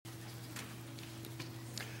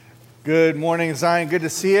Good morning, Zion. Good to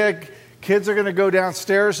see you. Kids are going to go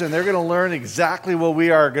downstairs and they're going to learn exactly what we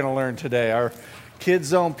are going to learn today. Our Kids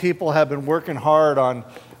Zone people have been working hard on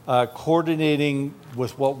coordinating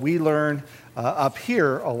with what we learn up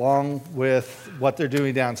here along with what they're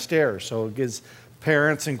doing downstairs. So it gives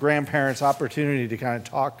parents and grandparents opportunity to kind of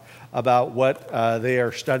talk about what they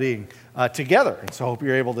are studying together. And so I hope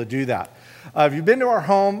you're able to do that. If you've been to our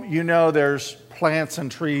home, you know there's plants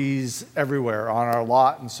and trees everywhere on our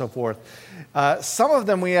lot and so forth. Some of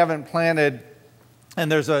them we haven't planted,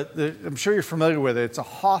 and I'm sure you're familiar with it. It's a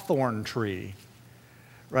hawthorn tree,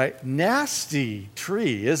 right? Nasty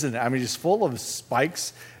tree, isn't it? I mean, just full of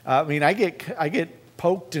spikes. I get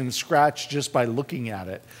poked and scratched just by looking at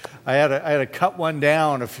it. I had to cut one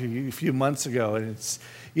down a few months ago, and it's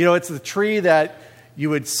the tree that you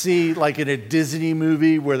would see like in a Disney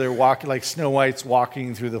movie where they're walking, like Snow White's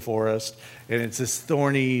walking through the forest, and it's this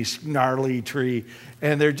thorny, gnarly tree,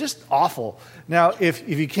 and they're just awful. Now, if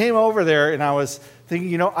you came over there and I was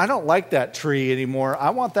thinking, I don't like that tree anymore.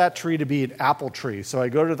 I want that tree to be an apple tree. So I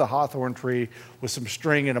go to the hawthorn tree with some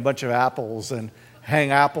string and a bunch of apples and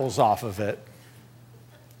hang apples off of it.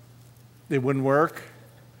 It wouldn't work.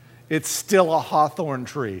 It's still a hawthorn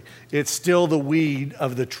tree. It's still the weed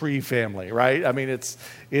of the tree family, right? I mean, it's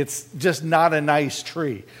just not a nice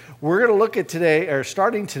tree. We're going to look at today, or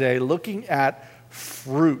starting today, looking at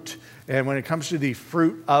fruit. And when it comes to the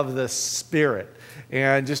fruit of the Spirit.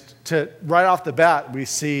 And just right off the bat, we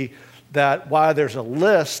see that while there's a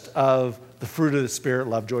list of the fruit of the Spirit,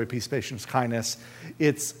 love, joy, peace, patience, kindness,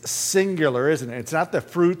 it's singular, isn't it? It's not the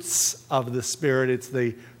fruits of the Spirit, it's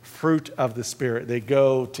the fruit of the Spirit. They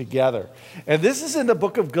go together. And this is in the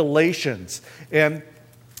book of Galatians. And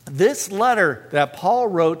this letter that Paul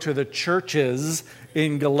wrote to the churches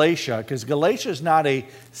in Galatia, because Galatia is not a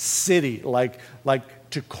city like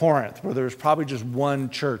to Corinth, where there's probably just one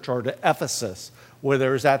church, or to Ephesus, where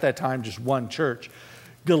there was at that time just one church.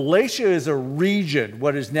 Galatia is a region,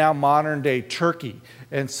 what is now modern-day Turkey.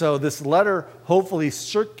 And so this letter hopefully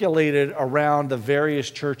circulated around the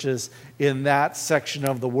various churches in that section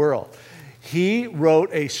of the world. He wrote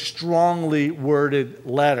a strongly worded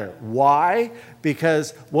letter. Why?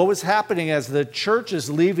 Because what was happening as the church is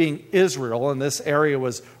leaving Israel, and this area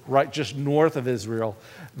was right just north of Israel,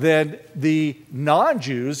 then the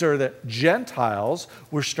non-Jews, or the Gentiles,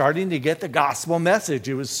 were starting to get the gospel message.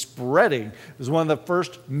 It was spreading. It was one of the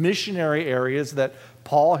first missionary areas that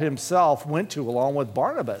Paul himself went to along with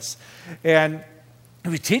Barnabas. And he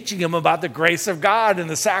was teaching them about the grace of God and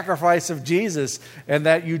the sacrifice of Jesus, and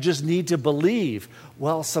that you just need to believe.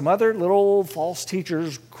 Well, some other little false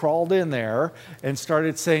teachers crawled in there and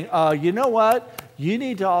started saying, you know what? You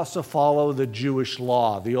need to also follow the Jewish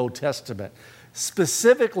law, the Old Testament.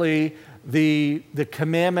 Specifically, the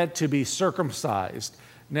commandment to be circumcised.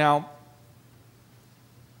 Now,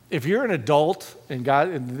 if you're an adult and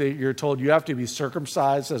you're told you have to be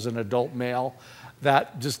circumcised as an adult male,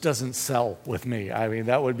 that just doesn't sell with me. I mean,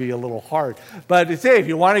 that would be a little hard. But if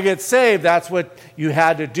you want to get saved, that's what you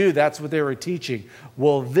had to do. That's what they were teaching.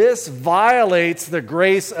 Well, this violates the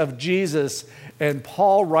grace of Jesus, and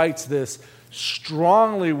Paul writes this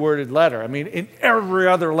strongly worded letter. I mean, in every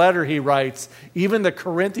other letter he writes, even the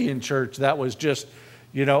Corinthian church, that was just,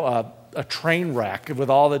 a train wreck with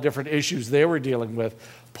all the different issues they were dealing with.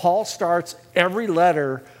 Paul starts every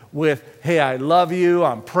letter with, hey, I love you,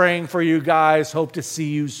 I'm praying for you guys, hope to see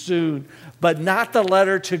you soon. But not the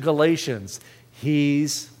letter to Galatians.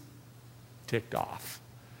 He's ticked off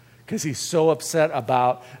because he's so upset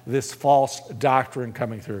about this false doctrine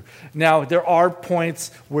coming through. Now, there are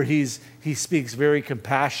points where he speaks very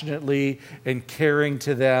compassionately and caring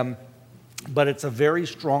to them, but it's a very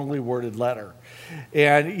strongly worded letter.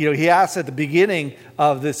 And, he asks at the beginning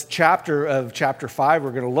of this chapter, of chapter 5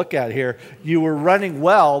 we're going to look at here, you were running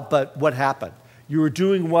well, but what happened? You were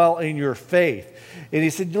doing well in your faith. And he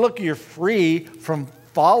said, look, you're free from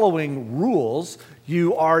following rules.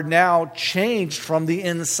 You are now changed from the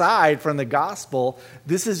inside, from the gospel.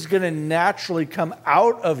 This is going to naturally come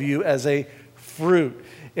out of you as a fruit.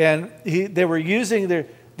 And they were using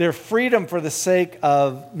their freedom for the sake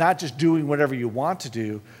of not just doing whatever you want to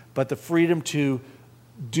do, but the freedom to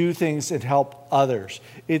do things and help others.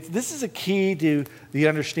 This is a key to the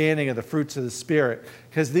understanding of the fruits of the Spirit,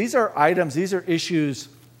 because these are items, these are issues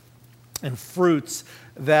and fruits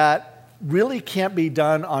that really can't be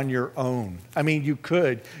done on your own. I mean, you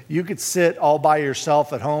could sit all by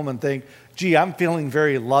yourself at home and think, gee, I'm feeling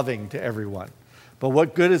very loving to everyone. But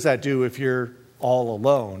what good does that do if you're all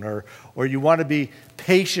alone? Or you want to be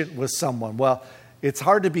patient with someone. Well, it's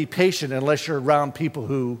hard to be patient unless you're around people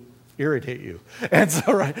who irritate you. And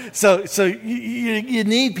so you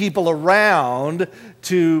need people around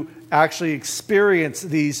to actually experience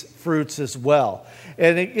these fruits as well.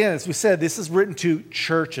 And again, as we said, this is written to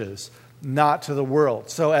churches, not to the world.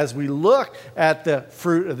 So as we look at the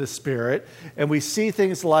fruit of the Spirit and we see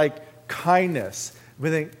things like kindness, we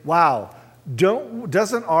think, wow,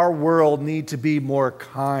 doesn't our world need to be more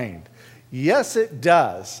kind? Yes, it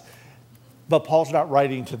does. But Paul's not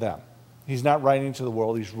writing to them. He's not writing to the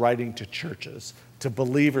world. He's writing to churches, to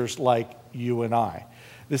believers like you and I.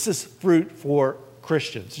 This is fruit for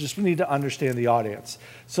Christians. Just we need to understand the audience.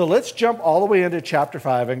 So let's jump all the way into chapter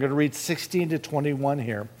 5. I'm going to read 16 to 21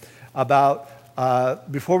 here about,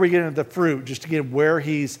 before we get into the fruit, just to get where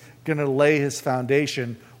he's going to lay his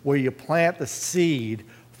foundation, where you plant the seed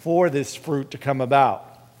for this fruit to come about.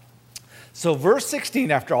 So verse 16,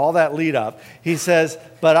 after all that lead up, he says,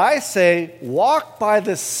 "But I say, walk by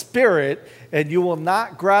the Spirit, and you will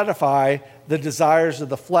not gratify the desires of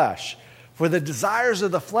the flesh. For the desires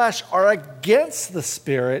of the flesh are against the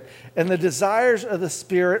Spirit, and the desires of the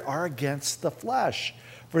Spirit are against the flesh.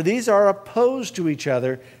 For these are opposed to each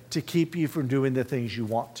other to keep you from doing the things you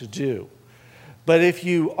want to do. But if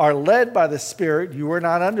you are led by the Spirit, you are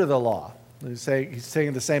not under the law." He's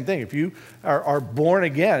saying the same thing. If you are born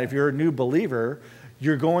again, if you're a new believer,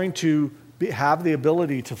 you're going to have the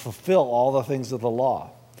ability to fulfill all the things of the law.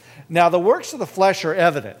 Now, the works of the flesh are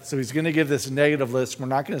evident. So he's going to give this negative list. We're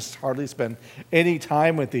not going to hardly spend any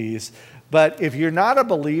time with these. But if you're not a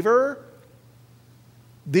believer,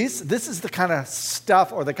 this is the kind of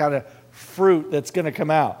stuff or the kind of fruit that's going to come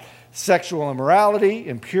out. Sexual immorality,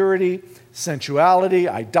 impurity, sensuality,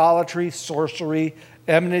 idolatry, sorcery,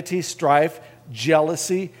 enmity, strife,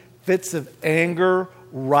 jealousy, fits of anger,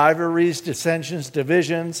 rivalries, dissensions,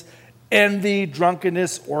 divisions, envy,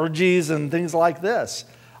 drunkenness, orgies, and things like this.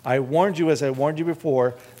 I warned you, as I warned you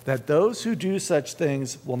before, that those who do such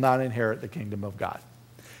things will not inherit the kingdom of God.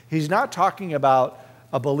 He's not talking about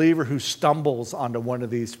a believer who stumbles onto one of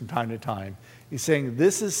these from time to time. He's saying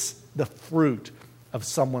this is the fruit of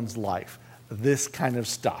someone's life, this kind of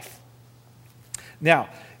stuff. Now,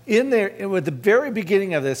 with the very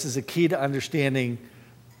beginning of this is a key to understanding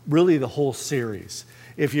really the whole series.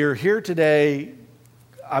 If you're here today,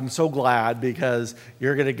 I'm so glad because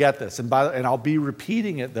you're going to get this. And I'll be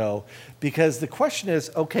repeating it, though, because the question is,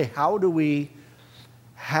 okay, how do we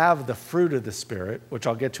have the fruit of the Spirit, which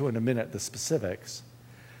I'll get to in a minute, the specifics.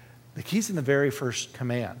 The key's in the very first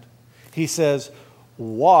command. He says,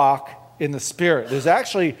 walk in the Spirit. There's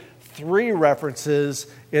actually 3 references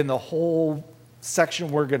in the whole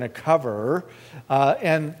section we're going to cover.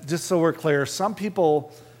 And just so we're clear, some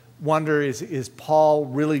people wonder, is Paul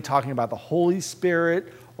really talking about the Holy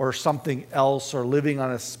Spirit or something else, or living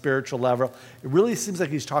on a spiritual level? It really seems like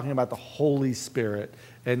he's talking about the Holy Spirit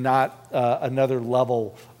and not another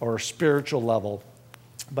level or spiritual level,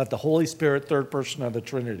 but the Holy Spirit, third person of the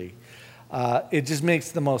Trinity. It just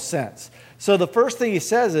makes the most sense. So the first thing he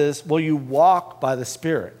says is, well, you walk by the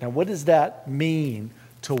Spirit. Now, what does that mean,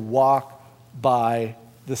 to walk by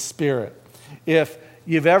the Spirit? If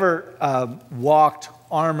you've ever walked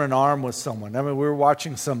arm in arm with someone, I mean, we were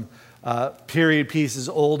watching some period pieces,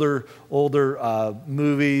 older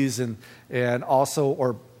movies, and also,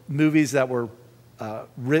 or movies that were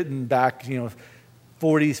written back, 40s,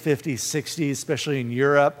 50s, 60s, especially in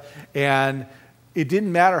Europe. And it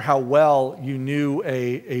didn't matter how well you knew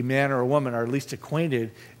a man or a woman, or at least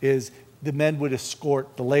acquainted, is the men would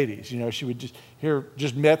escort the ladies. She would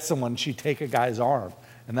just met someone, she'd take a guy's arm.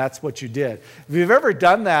 And that's what you did. If you've ever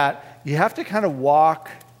done that, you have to kind of walk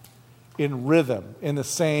in rhythm, in the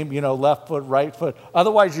same, left foot, right foot.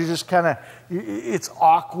 Otherwise, you just kind of, it's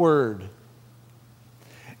awkward.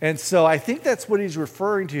 And so I think that's what he's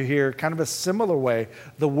referring to here, kind of a similar way.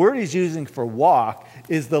 The word he's using for walk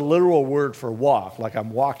is the literal word for walk, like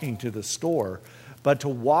I'm walking to the store. But to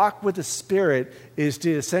walk with the Spirit is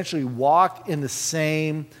to essentially walk in the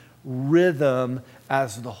same rhythm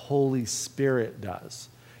as the Holy Spirit does.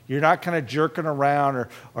 You're not kind of jerking around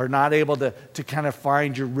or not able to kind of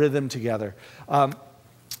find your rhythm together.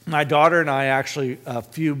 My daughter and I actually, a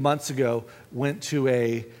few months ago, went to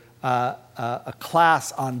a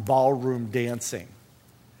class on ballroom dancing.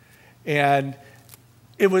 And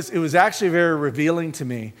it was actually very revealing to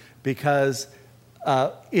me, because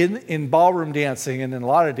in ballroom dancing and in a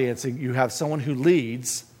lot of dancing, you have someone who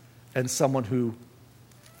leads and someone who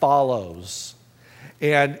follows.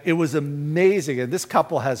 And it was amazing. And this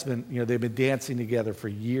couple has been, they've been dancing together for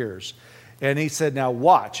years. And he said, now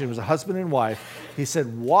watch. It was a husband and wife. He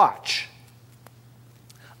said, watch.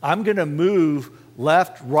 I'm going to move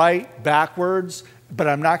left, right, backwards, but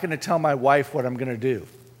I'm not going to tell my wife what I'm going to do.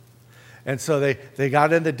 And so they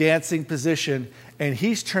got in the dancing position, and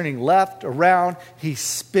he's turning left, around, he's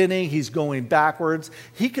spinning, he's going backwards.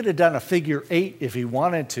 He could have done a figure 8 if he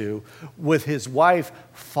wanted to, with his wife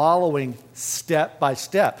following step by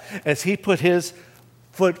step. As he put his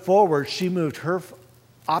foot forward, she moved her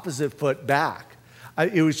opposite foot back.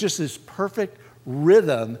 It was just this perfect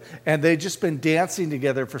rhythm, and they'd just been dancing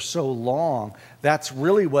together for so long. That's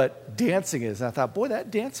really what dancing is. And I thought, boy, that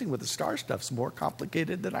dancing with the star stuff's more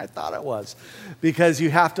complicated than I thought it was, because you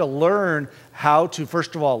have to learn how to,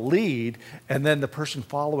 first of all, lead, and then the person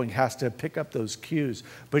following has to pick up those cues.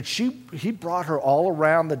 But he brought her all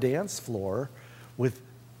around the dance floor with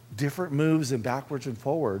different moves and backwards and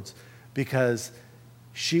forwards, because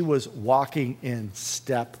she was walking in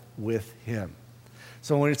step with him.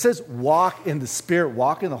 So when it says walk in the Spirit,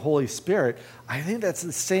 walk in the Holy Spirit, I think that's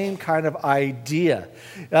the same kind of idea.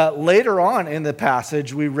 Later on in the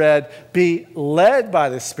passage, we read, be led by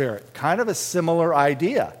the Spirit, kind of a similar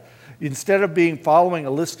idea. Instead of following a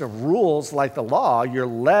list of rules like the law, you're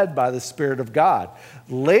led by the Spirit of God.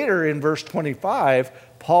 Later in verse 25,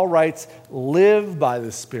 Paul writes, live by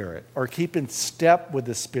the Spirit, or keep in step with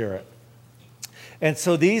the Spirit. And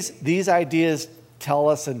so these ideas tell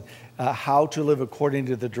us how to live according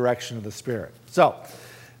to the direction of the Spirit. So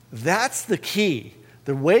that's the key.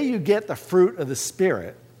 The way you get the fruit of the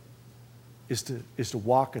Spirit is to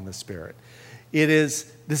walk in the Spirit.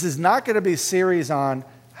 This is not going to be a series on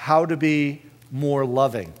how to be more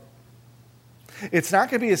loving. It's not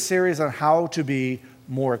going to be a series on how to be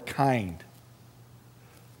more kind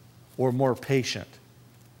or more patient.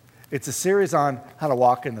 It's a series on how to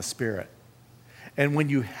walk in the Spirit. And when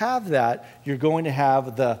you have that, you're going to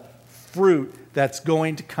have the fruit that's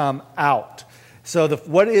going to come out. So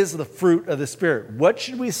what is the fruit of the Spirit? What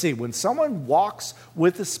should we see? When someone walks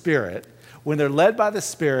with the Spirit, when they're led by the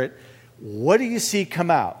Spirit, what do you see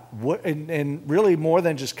come out? And really more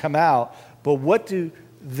than just come out, but what do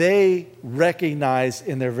they recognize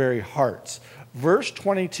in their very hearts? Verse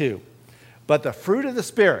 22, but the fruit of the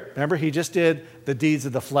Spirit, remember he just did the deeds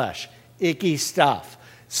of the flesh, icky stuff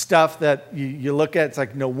that you look at, it's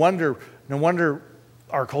like no wonder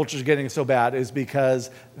our culture is getting so bad, is because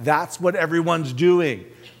that's what everyone's doing.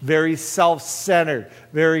 Very self-centered,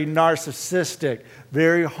 very narcissistic,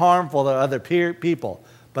 very harmful to other people.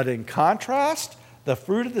 But in contrast, the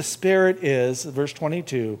fruit of the Spirit is, verse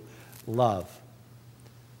 22, love,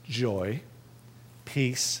 joy,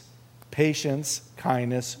 peace, patience,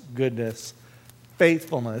 kindness, goodness,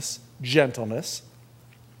 faithfulness, gentleness,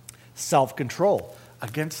 self-control.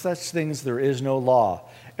 Against such things there is no law.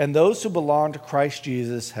 And those who belong to Christ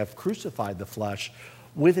Jesus have crucified the flesh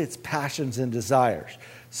with its passions and desires.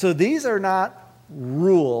 So these are not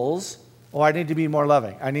rules. Oh, I need to be more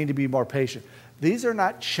loving. I need to be more patient. These are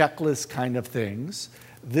not checklist kind of things.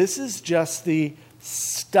 This is just the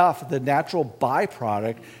stuff, the natural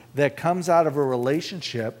byproduct that comes out of a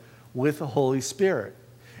relationship with the Holy Spirit.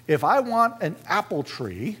 If I want an apple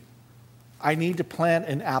tree, I need to plant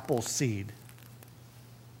an apple seed.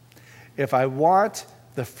 If I want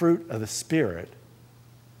the fruit of the Spirit,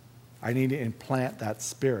 I need to implant that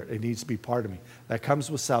Spirit. It needs to be part of me. That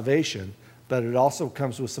comes with salvation, but it also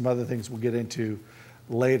comes with some other things we'll get into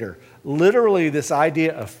later. Literally, this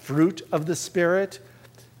idea of fruit of the Spirit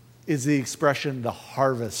is the expression, the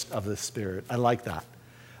harvest of the Spirit. I like that.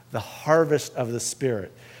 The harvest of the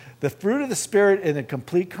Spirit. The fruit of the Spirit in a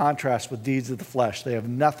complete contrast with deeds of the flesh. They have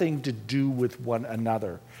nothing to do with one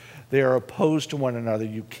another. They are opposed to one another.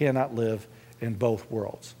 You cannot live in both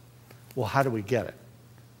worlds. Well, how do we get it?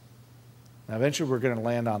 Now, eventually we're going to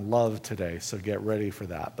land on love today, so get ready for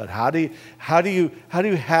that. But how do you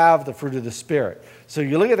have the fruit of the Spirit? So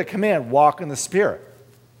you look at the command, walk in the Spirit.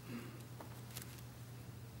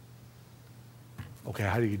 Okay,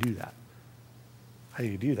 how do you do that? How do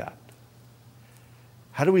you do that?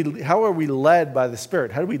 How are we led by the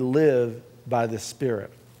Spirit? How do we live by the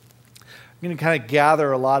Spirit? I'm going to kind of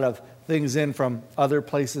gather a lot of things in from other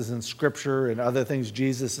places in Scripture and other things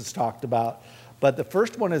Jesus has talked about. But the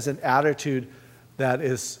first one is an attitude that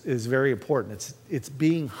is very important. It's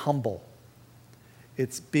being humble.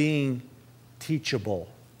 It's being teachable.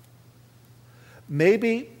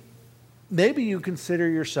 Maybe you consider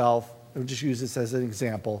yourself, I'll just use this as an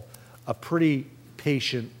example, a pretty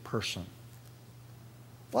patient person.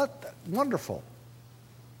 What? Wonderful.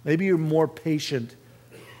 Maybe you're more patient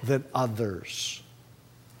than others.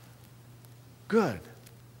 Good.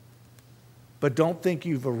 But don't think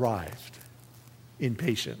you've arrived in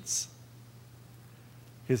patience.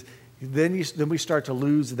 Because then we start to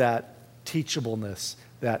lose that teachableness,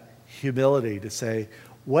 that humility to say,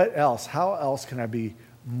 what else? How else can I be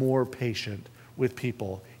more patient with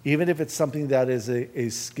people even if it's something that is a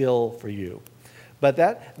skill for you. But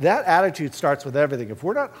that attitude starts with everything. If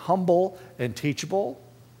we're not humble and teachable,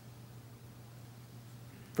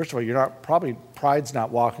 first of all, pride's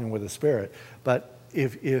not walking with the Spirit. But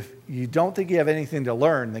if you don't think you have anything to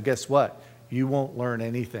learn, then guess what? You won't learn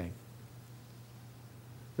anything.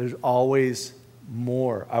 There's always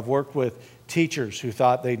more. I've worked with teachers who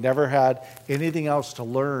thought they never had anything else to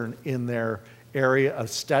learn in their area of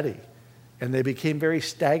study. And they became very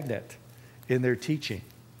stagnant in their teaching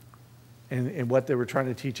and what they were trying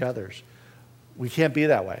to teach others. We can't be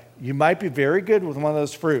that way. You might be very good with one of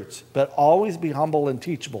those fruits, but always be humble and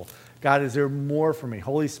teachable. God, is there more for me?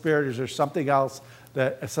 Holy Spirit, is there something else,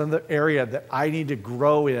 some other area that I need to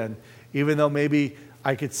grow in, even though maybe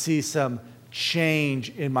I could see some change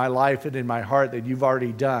in my life and in my heart that you've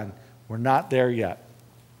already done? We're not there yet.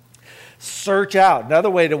 Search out. Another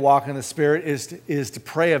way to walk in the Spirit is to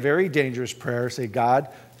pray a very dangerous prayer. Say, God,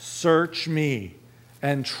 search me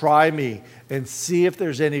and try me and see if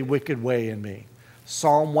there's any wicked way in me.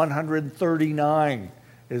 Psalm 139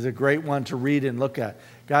 is a great one to read and look at.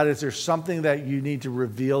 God, is there something that you need to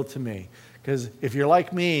reveal to me? Because if you're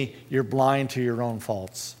like me, you're blind to your own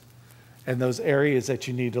faults and those areas that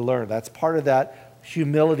you need to learn. That's part of that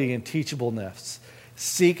humility and teachableness.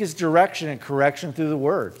 Seek his direction and correction through the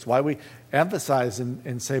Word. It's why we emphasize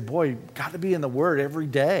and say, boy, you've got to be in the Word every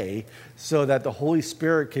day so that the Holy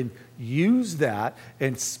Spirit can use that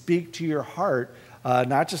and speak to your heart,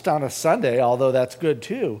 not just on a Sunday, although that's good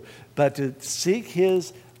too, but to seek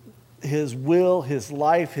his will, his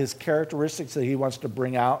life, his characteristics that he wants to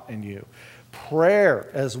bring out in you. Prayer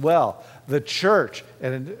as well. The church,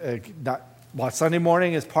 and Sunday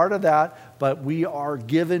morning is part of that, but we are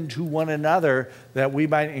given to one another that we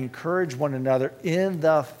might encourage one another in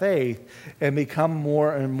the faith and become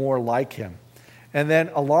more and more like him. And then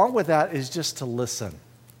along with that is just to listen.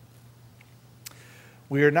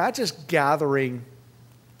 We are not just gathering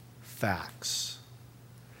facts.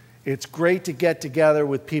 It's great to get together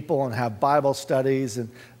with people and have Bible studies,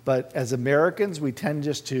 but as Americans, we tend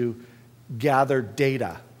just to gather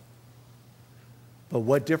data. But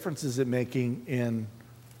what difference is it making in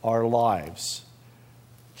our lives?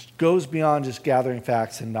 It goes beyond just gathering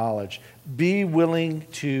facts and knowledge. Be willing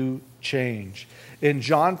to change. In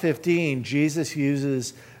John 15, Jesus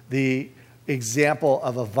uses the example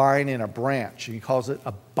of a vine and a branch. He calls it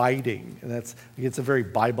abiding. And it's a very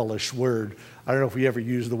Bible-ish word. I don't know if we ever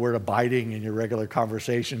use the word abiding in your regular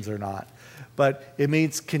conversations or not. But it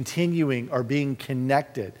means continuing or being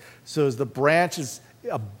connected. So as the branch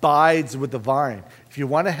abides with the vine. If you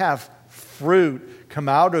want to have fruit come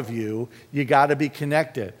out of you, you got to be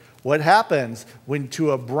connected. What happens when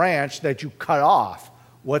to a branch that you cut off?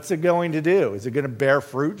 What's it going to do? Is it going to bear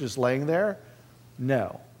fruit just laying there?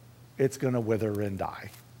 No. It's going to wither and die.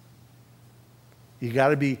 You got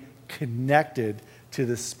to be connected to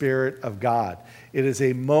the Spirit of God. It is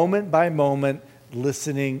a moment-by-moment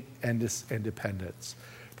listening and dependence.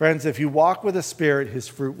 Friends, if you walk with the Spirit, his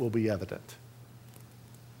fruit will be evident.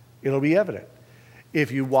 It'll be evident.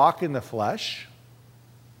 If you walk in the flesh,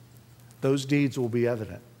 those deeds will be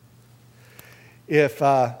evident. It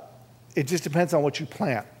just depends on what you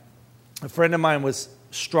plant. A friend of mine was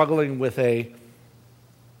struggling with a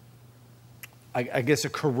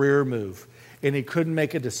career move, and he couldn't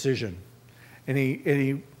make a decision. And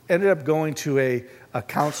he ended up going to a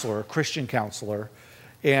counselor, a Christian counselor,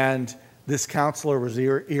 and this counselor was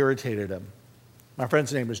irritated him. My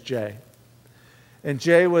friend's name was Jay. And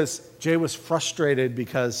Jay was frustrated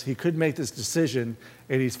because he couldn't make this decision,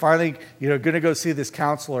 and he's finally, going to go see this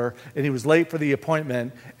counselor, and he was late for the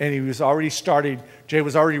appointment, and he was already Jay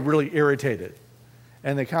was already really irritated.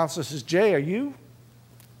 And the counselor says, Jay, are you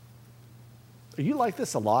like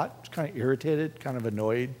this a lot? Just kind of irritated, kind of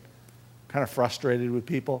annoyed, kind of frustrated with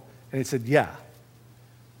people? And he said, yeah.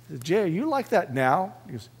 He said, Jay, are you like that now?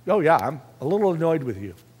 He goes, oh yeah, I'm a little annoyed with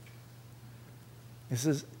you. He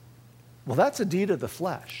says, well, that's a deed of the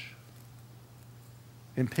flesh.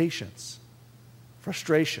 Impatience,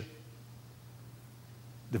 frustration,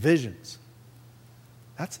 divisions.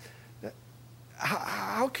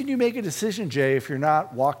 How can you make a decision, Jay, if you're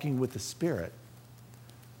not walking with the Spirit,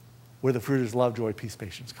 where the fruit is love, joy, peace,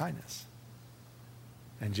 patience, kindness?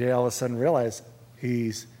 And Jay all of a sudden realized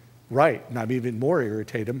he's right. And I'm even more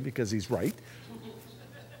irritated him because he's right.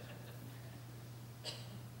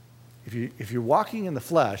 If you're walking in the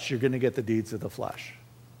flesh, you're going to get the deeds of the flesh.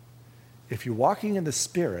 If you're walking in the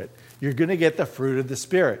Spirit, you're going to get the fruit of the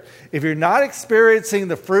Spirit. If you're not experiencing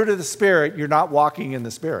the fruit of the Spirit, you're not walking in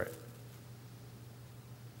the Spirit.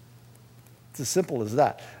 It's as simple as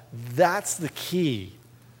that. That's the key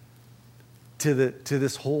to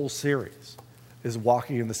this whole series, is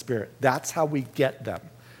walking in the Spirit. That's how we get them.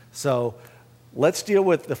 So let's deal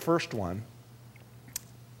with the first one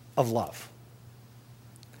of love.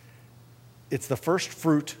 It's the first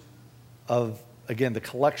fruit of, again, the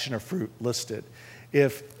collection of fruit listed.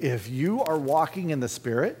 If you are walking in the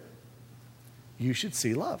Spirit, you should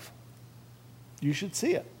see love. You should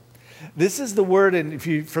see it. This is the word, and if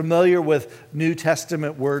you're familiar with New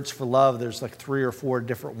Testament words for love, there's like 3 or 4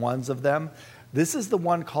 different ones of them. This is the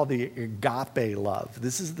one called the agape love.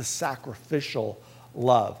 This is the sacrificial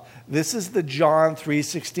love. This is the John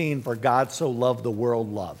 3:16, for God so loved the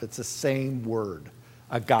world love. It's the same word,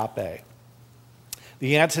 agape.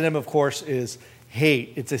 The antonym, of course, is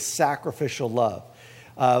hate. It's a sacrificial love.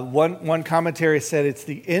 One commentary said it's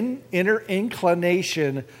the inner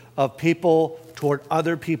inclination of people toward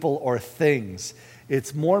other people or things.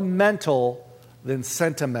 It's more mental than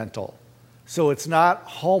sentimental. So it's not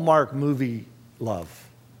Hallmark movie love.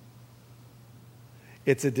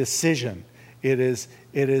 It's a decision. It is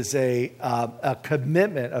a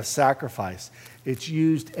commitment of sacrifice. It's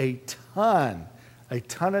used a ton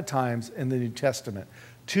of times in the New Testament.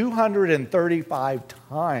 235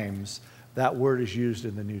 times that word is used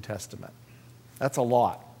in the New Testament. That's a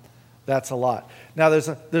lot. That's a lot. Now, there's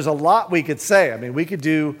a lot we could say. I mean, we could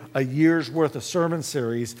do a year's worth of sermon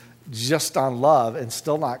series just on love and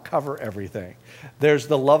still not cover everything. There's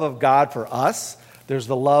the love of God for us. There's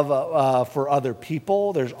the love for other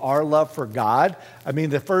people. There's our love for God. I mean,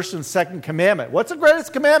 the first and second commandment. What's the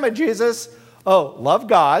greatest commandment, Jesus? Oh, love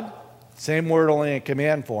God. Same word, only in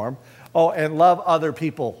command form. Oh, and love other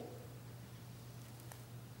people.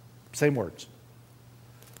 Same words.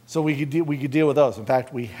 So we could deal with those. In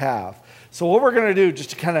fact, we have. So what we're going to do, just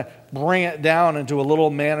to kind of bring it down into a little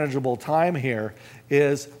manageable time here,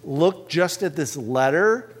 is look just at this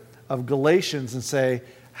letter of Galatians and say,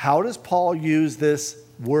 how does Paul use this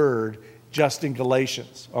word just in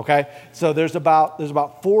Galatians? Okay? So there's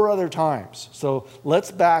about 4 other times. So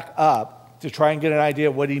let's back up to try and get an idea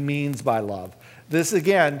of what he means by love. This,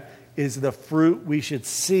 again, is the fruit we should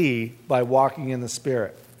see by walking in the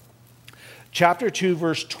Spirit. Chapter 2,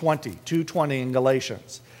 verse 20, 2:20 in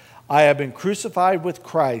Galatians. I have been crucified with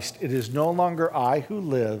Christ. It is no longer I who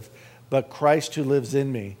live, but Christ who lives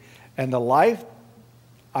in me. And the life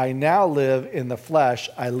I now live in the flesh,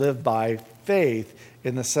 I live by faith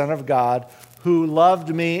in the Son of God, who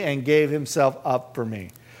loved me and gave himself up for me.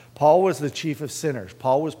 Paul was the chief of sinners.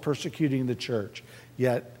 Paul was persecuting the church,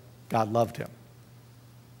 yet God loved him.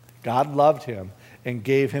 God loved him and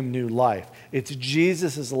gave him new life. It's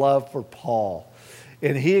Jesus' love for Paul.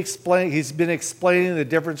 And he's been explaining the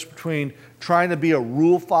difference between trying to be a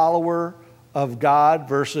rule follower of God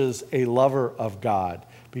versus a lover of God,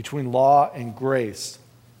 between law and grace.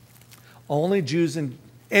 Only Jews and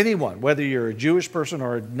anyone, whether you're a Jewish person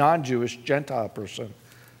or a non-Jewish Gentile person,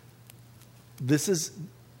 this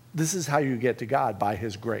is how you get to God, by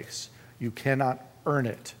his grace. You cannot earn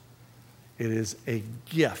it. It is a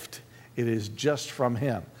gift. It is just from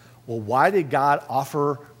him. Well, why did God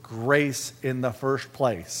offer grace in the first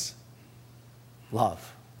place?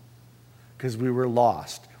 Love. Because we were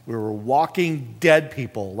lost. We were walking dead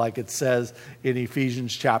people, like it says in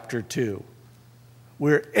Ephesians chapter 2.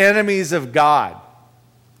 We're enemies of God.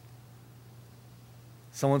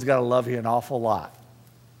 Someone's got to love you an awful lot.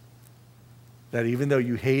 That even though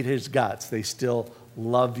you hate his guts, they still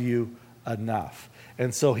love you enough.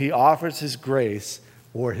 And so he offers his grace,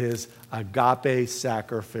 or his agape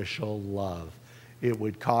sacrificial love. It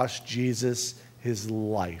would cost Jesus his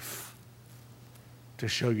life to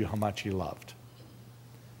show you how much he loved.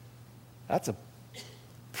 That's a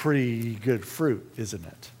pretty good fruit, isn't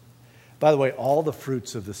it? By the way, all the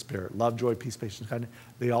fruits of the Spirit, love, joy, peace, patience, kindness,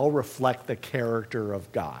 they all reflect the character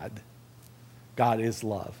of God. God is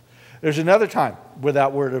love. There's another time where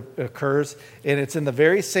that word occurs, and it's in the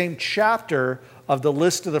very same chapter of the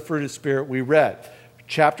list of the fruit of the Spirit we read.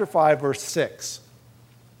 Chapter 5, verse 6.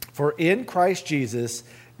 For in Christ Jesus,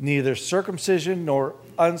 neither circumcision nor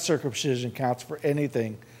uncircumcision counts for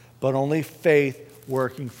anything, but only faith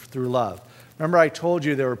working through love. Remember, I told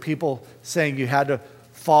you there were people saying you had to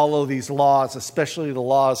follow these laws, especially the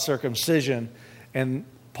law of circumcision. And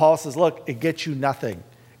Paul says, look, it gets you nothing.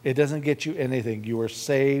 It doesn't get you anything. You are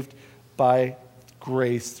saved by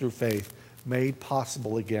grace through faith, made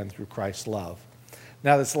possible again through Christ's love.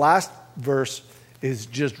 Now, this last verse is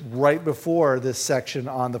just right before this section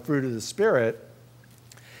on the fruit of the Spirit.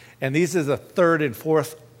 And these are the third and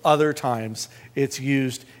fourth other times it's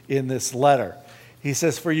used in this letter. He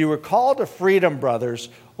says, for you were called to freedom, brothers,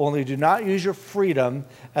 only do not use your freedom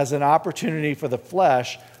as an opportunity for the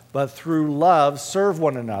flesh, but through love serve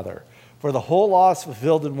one another. For the whole law is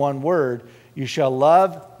fulfilled in one word, you shall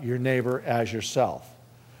love your neighbor as yourself.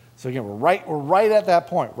 So again, we're right at that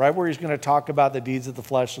point, right where he's going to talk about the deeds of the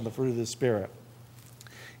flesh and the fruit of the Spirit.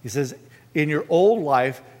 He says, in your old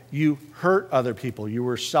life, you hurt other people. You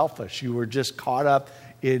were selfish. You were just caught up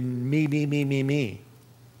in me.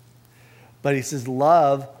 But he says,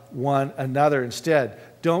 love one another instead.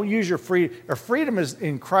 Don't use your freedom. Our freedom is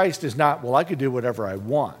in Christ is not, well, I could do whatever I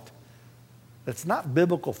want. That's not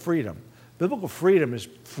biblical freedom. Biblical freedom is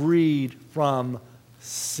freed from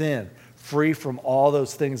sin, free from all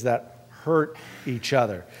those things that hurt each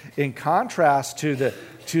other. In contrast to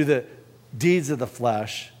the deeds of the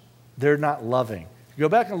flesh, they're not loving. Go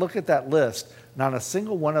back and look at that list. Not a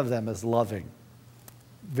single one of them is loving.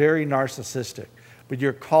 Very narcissistic. But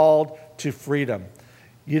you're called to freedom.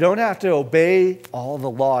 You don't have to obey all the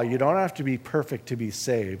law. You don't have to be perfect to be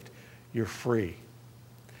saved. You're free.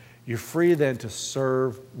 You're free then to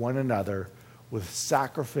serve one another with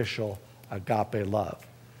sacrificial agape love.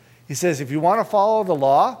 He says, if you want to follow the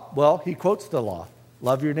law, well, he quotes the law.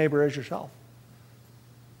 Love your neighbor as yourself.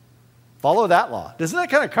 Follow that law. Doesn't that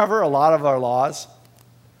kind of cover a lot of our laws?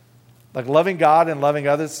 Like loving God and loving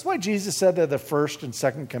others. That's why Jesus said they're the first and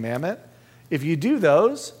second commandment. If you do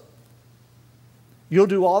those, you'll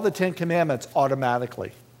do all the 10 commandments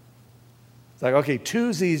automatically. It's like, okay,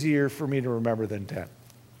 2's easier for me to remember than 10.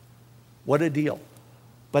 What a deal.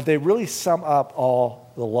 But they really sum up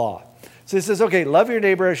all the law. So he says, okay, love your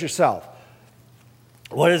neighbor as yourself.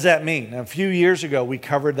 What does that mean? Now, a few years ago, we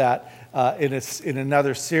covered that in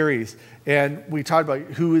another series. And we talked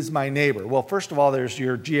about who is my neighbor. Well, first of all, there's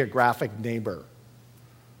your geographic neighbor.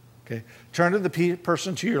 Okay, turn to the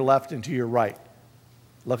person to your left and to your right.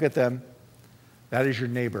 Look at them. That is your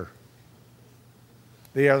neighbor.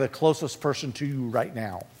 They are the closest person to you right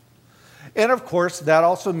now. And of course, that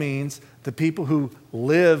also means the people who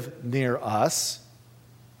live near us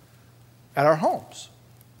at our homes.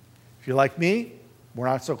 If you're like me, we're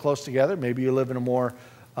not so close together. Maybe you live in a more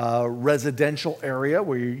residential area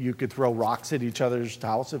where you could throw rocks at each other's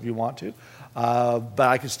house if you want to. But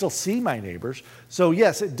I can still see my neighbors. So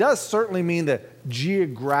yes, it does certainly mean that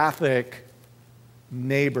geographic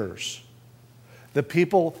neighbors, the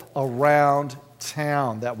people around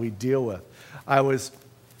town that we deal with. I was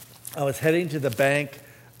heading to the bank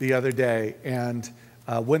the other day and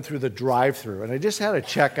went through the drive-thru, and I just had a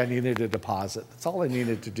check I needed to deposit. That's all I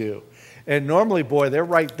needed to do. And normally, boy, they're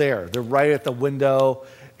right there. They're right at the window.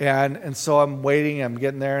 And so I'm waiting. I'm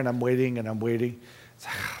getting there, and I'm waiting, and I'm waiting. It's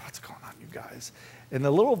like, what's going on, you guys? And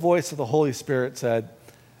the little voice of the Holy Spirit said,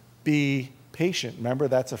 be patient. Remember,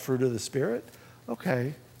 that's a fruit of the Spirit?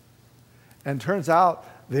 Okay. And turns out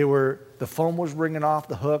the phone was ringing off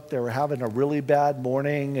the hook. They were having a really bad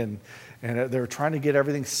morning, and they were trying to get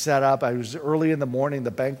everything set up. I was early in the morning. The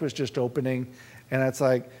bank was just opening, and it's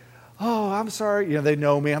like, oh, I'm sorry. You know, they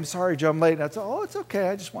know me. I'm sorry, Joe, I'm late. And I said, oh, it's okay.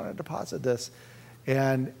 I just want to deposit this.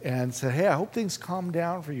 And said, hey, I hope things calm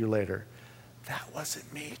down for you later. That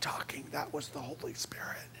wasn't me talking. That was the Holy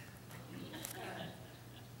Spirit.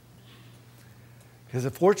 Because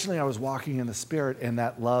unfortunately, I was walking in the Spirit, and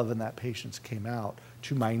that love and that patience came out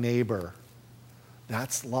to my neighbor.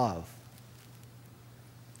 That's love.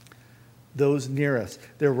 Those near us.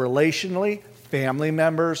 They're relationally family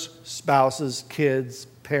members, spouses, kids,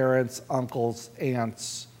 parents, uncles,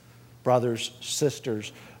 aunts, brothers,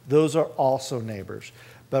 sisters. Those are also neighbors.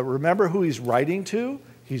 But remember who he's writing to?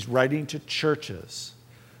 He's writing to churches.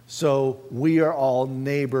 So we are all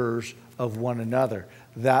neighbors of one another.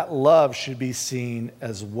 That love should be seen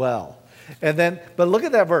as well. And then, but look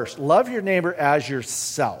at that verse. Love your neighbor as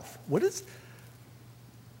yourself. What does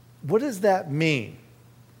that mean?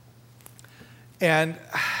 And,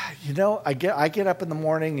 you know, I get up in the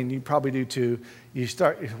morning, and you probably do too. You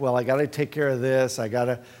start, well, I got to take care of this. I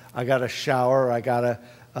got to shower. I got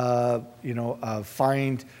to,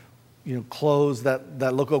 find, clothes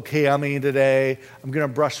that look okay on me today. I'm going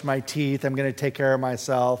to brush my teeth. I'm going to take care of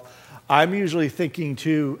myself. I'm usually thinking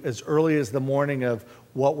too, as early as the morning, of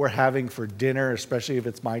what we're having for dinner, especially if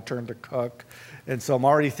it's my turn to cook. And so I'm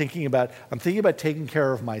already thinking about taking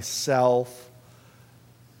care of myself.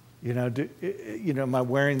 Am I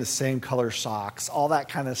wearing the same color socks? All that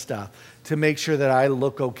kind of stuff to make sure that I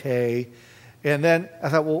look okay. And then I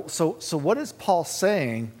thought, well, so what is Paul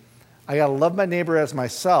saying? I got to love my neighbor as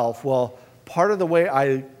myself. Well, part of the way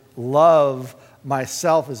I love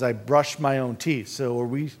myself is I brush my own teeth. So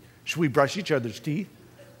should we brush each other's teeth?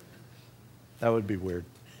 That would be weird.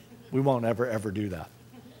 We won't ever do that.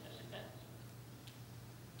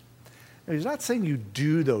 Now, he's not saying you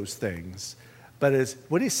do those things, but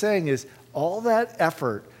what he's saying is all that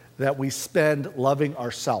effort that we spend loving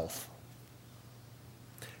ourselves,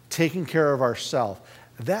 taking care of ourselves.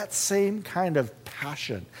 That same kind of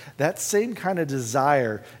passion, that same kind of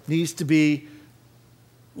desire needs to be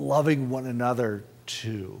loving one another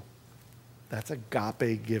too. That's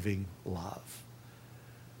agape giving love.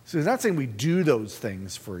 So it's not saying we do those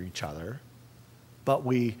things for each other, but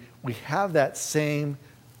we have that same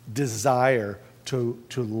desire to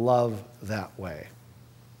love that way.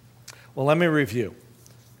 Well, let me review.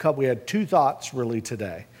 We had two thoughts really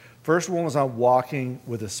today. First one was on walking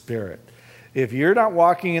with the Spirit. If you're not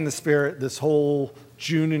walking in the Spirit, this whole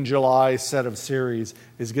June and July set of series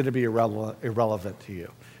is going to be irrelevant to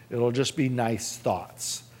you. It'll just be nice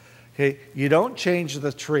thoughts. Okay, you don't change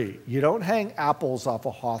the tree. You don't hang apples off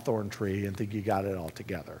a hawthorn tree and think you got it all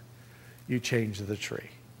together. You change the tree.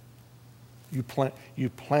 You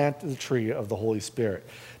plant the tree of the Holy Spirit.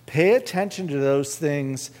 Pay attention to those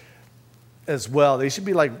things as well. They should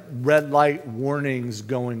be like red light warnings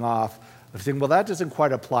going off of saying, well, that doesn't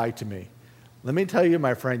quite apply to me. Let me tell you,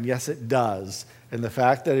 my friend, yes, it does. And the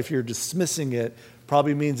fact that if you're dismissing it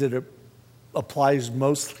probably means that it applies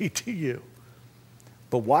mostly to you.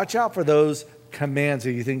 But watch out for those commands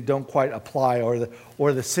that you think don't quite apply,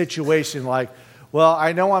 or the situation like, well,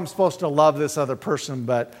 I know I'm supposed to love this other person,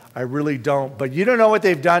 but I really don't. But you don't know what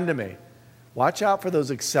they've done to me. Watch out for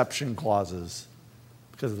those exception clauses,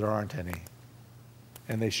 because there aren't any.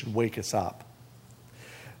 And they should wake us up.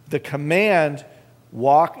 The command,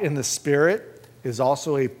 walk in the Spirit, is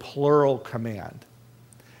also a plural command.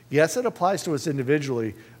 Yes, it applies to us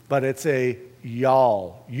individually, but it's a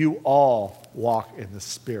y'all. You all walk in the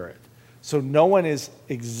Spirit. So no one is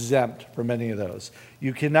exempt from any of those.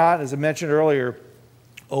 You cannot, as I mentioned earlier,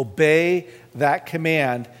 obey that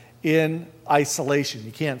command in isolation.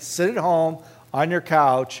 You can't sit at home on your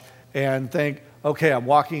couch and think, okay, I'm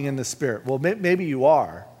walking in the Spirit. Well, maybe you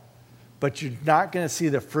are, but you're not going to see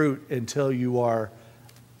the fruit until you are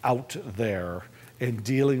out there and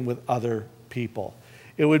dealing with other people.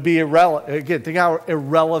 It would be irrelevant. Again, think how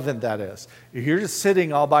irrelevant that is. If you're just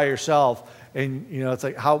sitting all by yourself and, it's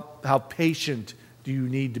like, how patient do you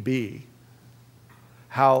need to be?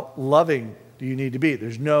 How loving do you need to be?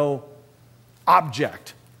 There's no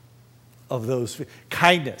object of those.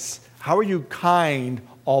 Kindness. How are you kind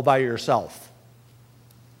all by yourself?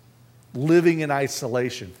 Living in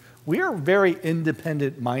isolation. We are very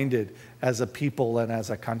independent-minded as a people and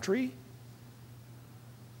as a country.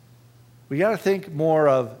 We got to think more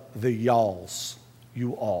of the y'alls,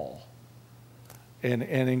 you all,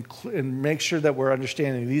 and make sure that we're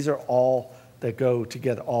understanding these are all that go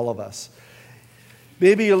together, all of us.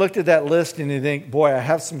 Maybe you looked at that list and you think, boy, I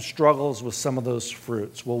have some struggles with some of those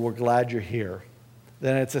fruits. Well, we're glad you're here.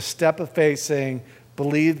 Then it's a step of faith saying,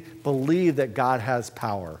 believe that God has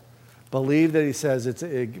power. Believe that he says,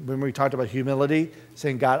 when we talked about humility,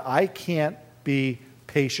 saying, God, I can't be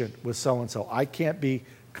patient with so-and-so. I can't be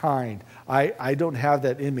kind. I don't have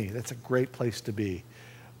that in me. That's a great place to be.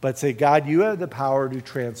 But say, God, you have the power to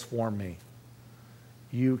transform me.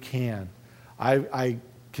 You can. I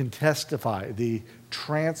can testify the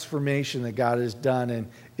transformation that God has done and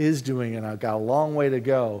is doing, and I've got a long way to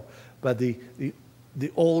go. But the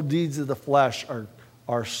old deeds of the flesh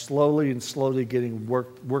are slowly getting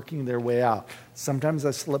working their way out. Sometimes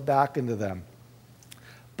I slip back into them.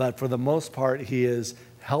 But for the most part, he is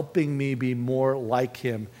helping me be more like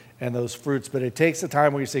him and those fruits. But it takes a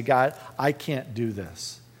time where you say, God, I can't do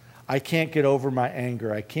this. I can't get over my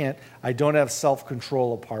anger. I don't have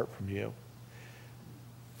self-control apart from you.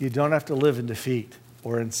 You don't have to live in defeat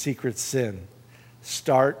or in secret sin.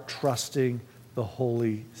 Start trusting the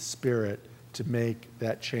Holy Spirit to make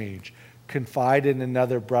that change. Confide in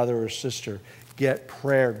another brother or sister. Get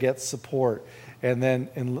prayer, get support. And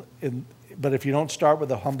then, but if you don't start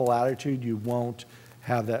with a humble attitude, you won't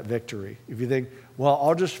have that victory. If you think, well,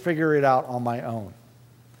 I'll just figure it out on my own.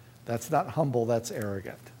 That's not humble, that's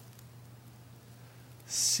arrogant.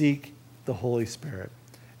 Seek the Holy Spirit.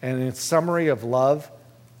 And in summary of love,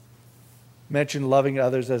 mention loving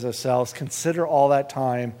others as ourselves. Consider all that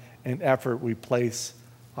time and effort we place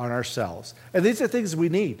on ourselves. And these are things we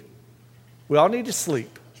need. We all need to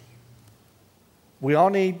sleep. We all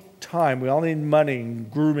need time. We all need money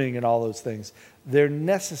and grooming and all those things. They're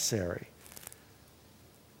necessary.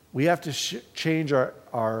 We have to change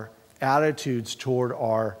our attitudes toward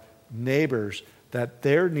our neighbors, that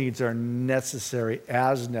their needs are necessary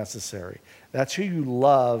as necessary. That's who you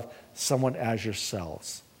love, someone as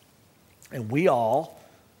yourselves. And we all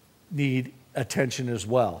need attention as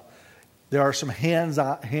well. There are some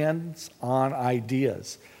hands-on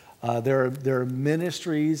ideas. There are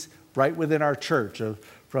ministries right within our church,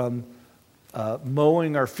 from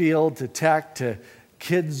mowing our field to tech to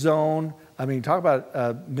Kids Zone, I mean, talk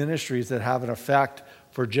about ministries that have an effect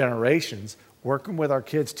for generations. Working with our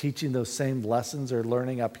kids, teaching those same lessons they're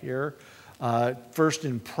learning up here. First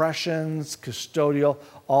impressions, custodial,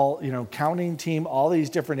 counting team, all these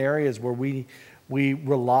different areas where we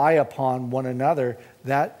rely upon one another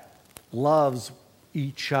that loves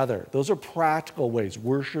each other. Those are practical ways.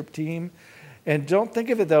 Worship team. And don't think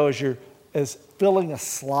of it, though, as filling a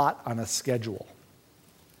slot on a schedule.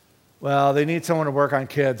 Well, they need someone to work on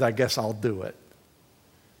kids, I guess I'll do it.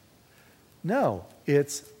 No,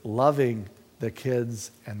 it's loving the kids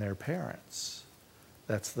and their parents.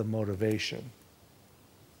 That's the motivation.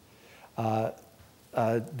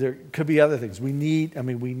 There could be other things. We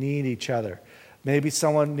need each other. Maybe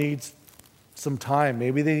someone needs some time.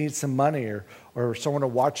 Maybe they need some money or someone to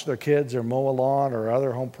watch their kids or mow a lawn or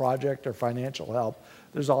other home project or financial help.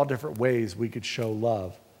 There's all different ways we could show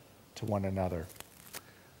love to one another.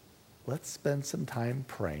 Let's spend some time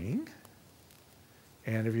praying.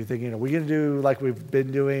 And if you're thinking, are we going to do like we've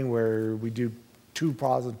been doing where we do 2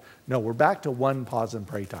 pause and... No, we're back to 1 pause and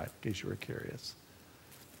pray time, in case you were curious.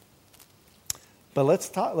 But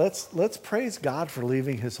let's praise God for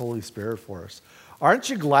leaving his Holy Spirit for us. Aren't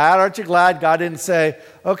you glad? Aren't you glad God didn't say,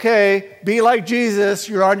 okay, be like Jesus,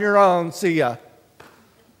 you're on your own, see ya.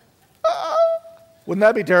 Wouldn't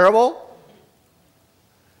that be terrible?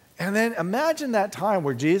 And then imagine that time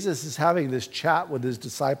where Jesus is having this chat with his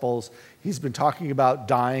disciples. He's been talking about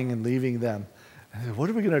dying and leaving them. And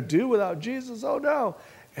what are we going to do without Jesus? Oh, no.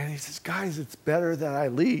 And he says, guys, it's better that I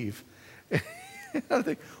leave. And I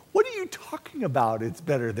think, what are you talking about? It's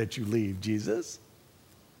better that you leave, Jesus.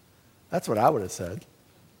 That's what I would have said.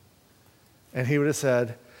 And he would have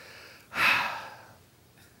said,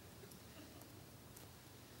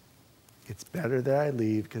 it's better that I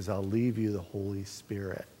leave because I'll leave you the Holy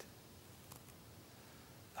Spirit.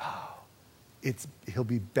 Oh, he'll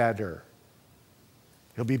be better.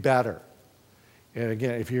 He'll be better. And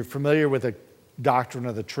again, if you're familiar with the doctrine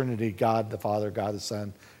of the Trinity, God the Father, God the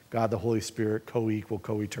Son, God the Holy Spirit, co-equal,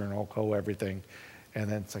 co-eternal, co-everything. And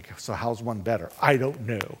then it's like, so how's one better? I don't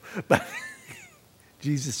know. But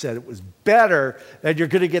Jesus said it was better that you're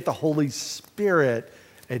going to get the Holy Spirit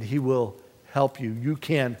and he will help you. You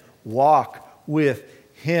can walk with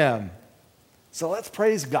him. So let's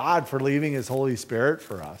praise God for leaving his Holy Spirit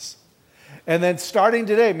for us. And then starting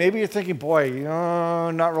today, maybe you're thinking, boy,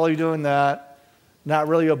 not really doing that, not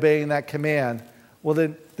really obeying that command.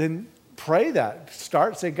 Well, then pray that.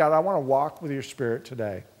 Start saying, God, I want to walk with your Spirit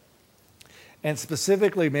today. And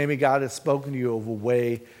specifically, maybe God has spoken to you of a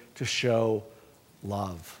way to show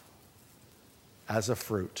love as a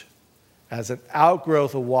fruit. As an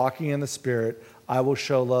outgrowth of walking in the Spirit, I will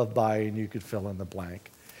show love by, and you could fill in the blank.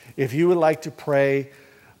 If you would like to pray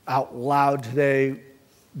out loud today,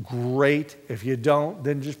 great. If you don't,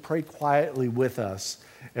 then just pray quietly with us.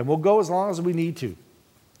 And we'll go as long as we need to.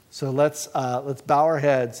 So let's bow our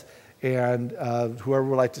heads, and whoever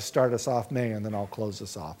would like to start us off may, and then I'll close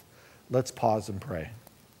us off. Let's pause and pray.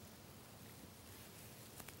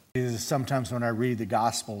 Sometimes when I read the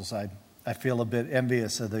Gospels, I feel a bit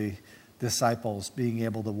envious of the disciples being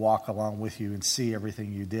able to walk along with you and see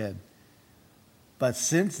everything you did. But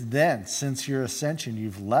since then, since your ascension,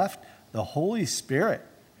 you've left the Holy Spirit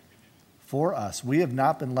for us. We have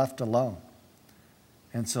not been left alone.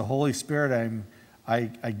 And so, Holy Spirit,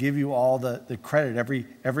 I give you all the credit,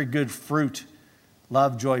 every good fruit,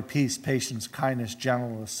 love, joy, peace, patience, kindness,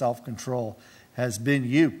 gentleness, self-control, has been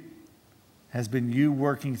you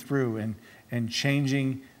working through and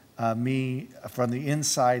changing me from the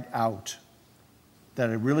inside out.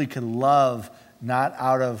 That I really can love not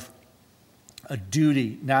out of a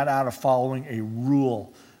duty, not out of following a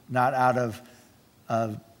rule, not out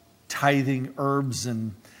of tithing herbs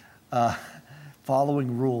and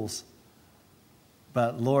following rules.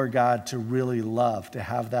 But Lord God, to really love, to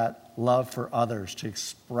have that love for others, to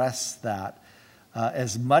express that.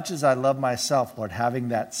 As much as I love myself, Lord, having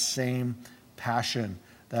that same passion,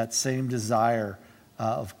 that same desire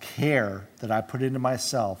of care that I put into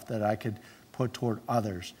myself, that I could put toward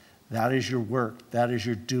others. That is your work. That is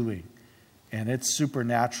your doing. And it's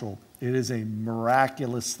supernatural. It is a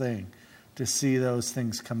miraculous thing to see those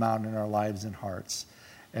things come out in our lives and hearts.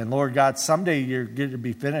 And Lord God, someday you're going to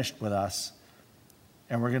be finished with us.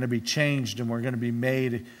 And we're going to be changed, and we're going to be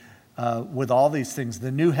made with all these things.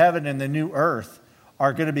 The new heaven and the new earth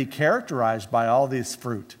are going to be characterized by all this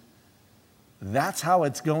fruit. That's how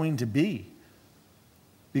it's going to be,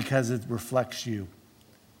 because it reflects you.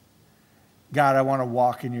 God, I want to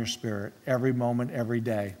walk in your Spirit every moment, every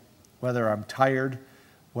day, whether I'm tired,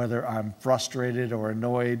 whether I'm frustrated or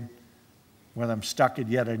annoyed, whether I'm stuck at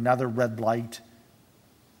yet another red light,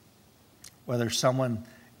 whether someone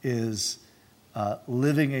is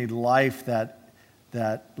living a life that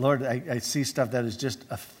Lord, I see stuff that is just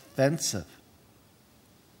offensive.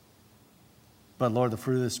 But Lord, the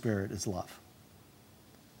fruit of the Spirit is love.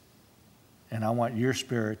 And I want your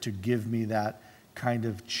Spirit to give me that kind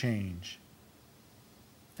of change.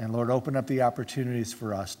 And Lord, open up the opportunities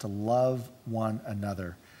for us to love one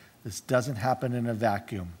another. This doesn't happen in a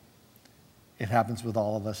vacuum. It happens with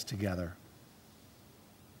all of us together.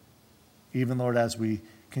 Even, Lord, as we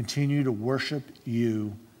continue to worship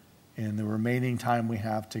you in the remaining time we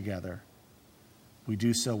have together, we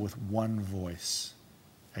do so with one voice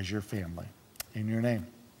as your family. In your name,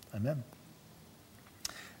 amen.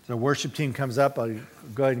 The worship team comes up. I'll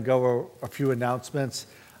go ahead and go over a few announcements.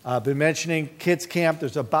 I've been mentioning kids camp.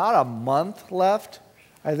 There's about a month left,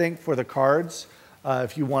 I think, for the cards.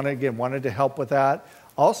 If you wanted to help with that.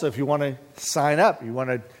 Also, if you want to sign up,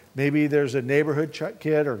 maybe there's a neighborhood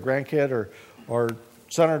kid or grandkid or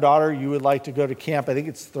son or daughter you would like to go to camp. I think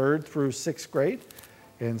it's 3rd through 6th grade.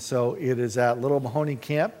 And so it is at Little Mahoney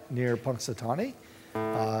Camp near Punxsutawney.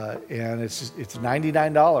 And it's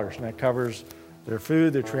 $99, and that covers their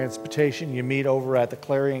food, their transportation. You meet over at the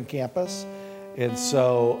Clarion campus. And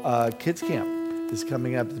so kids camp is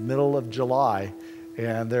coming up in the middle of July.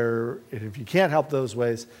 And if you can't help those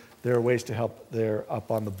ways, there are ways to help. They're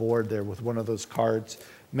up on the board there with one of those cards.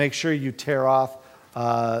 Make sure you tear off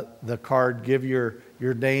the card, give your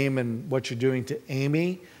name and what you're doing to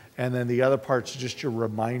Amy, and then the other part's just your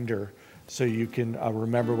reminder so you can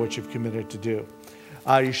remember what you've committed to do.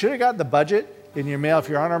 You should have gotten the budget in your mail. If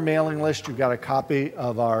you're on our mailing list, you've got a copy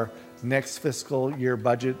of our next fiscal year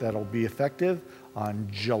budget that'll be effective on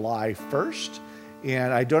July 1st.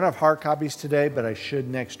 And I don't have hard copies today, but I should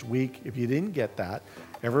next week. If you didn't get that,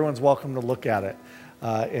 everyone's welcome to look at it.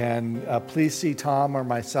 And please see Tom or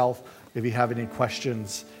myself if you have any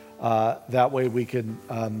questions. That way we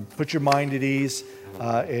can put your mind at ease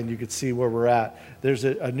and you can see where we're at. There's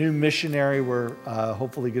a new missionary we're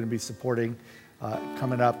hopefully going to be supporting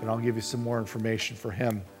coming up, and I'll give you some more information for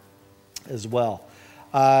him as well.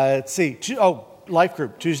 Let's see. Life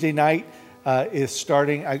group, Tuesday night is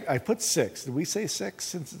starting. I put 6. Did we say 6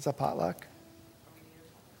 since it's a potluck?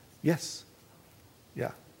 Yes.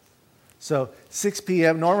 Yeah. So 6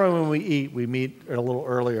 p.m. Normally when we eat, we meet a little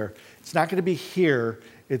earlier. It's not going to be here.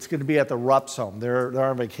 It's going to be at the Rupp's home. They're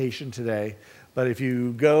on vacation today. But if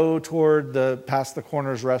you go toward past the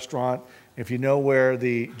Corners restaurant, if you know where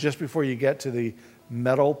just before you get to the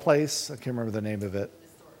metal place, I can't remember the name of it.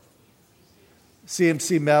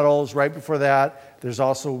 CMC Metals, right before that. There's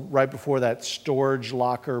also right before that storage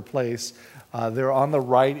locker place. They're on the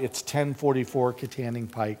right. It's 1044 Katanning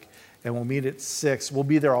Pike. And we'll meet at 6. We'll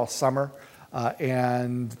be there all summer.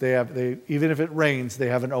 And even if it rains, they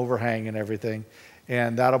have an overhang and everything.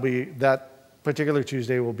 And that particular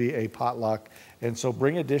Tuesday will be a potluck. And so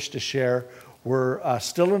bring a dish to share. We're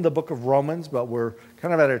still in the book of Romans, but we're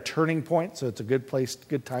kind of at a turning point. So it's a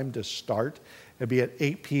good time to start. It'll be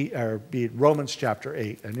at be Romans chapter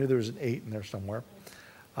 8. I knew there was an 8 in there somewhere.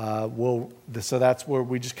 So that's where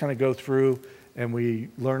we just kind of go through and we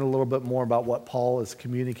learn a little bit more about what Paul is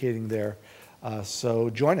communicating there. So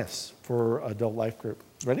join us for Adult Life Group.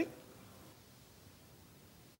 Ready?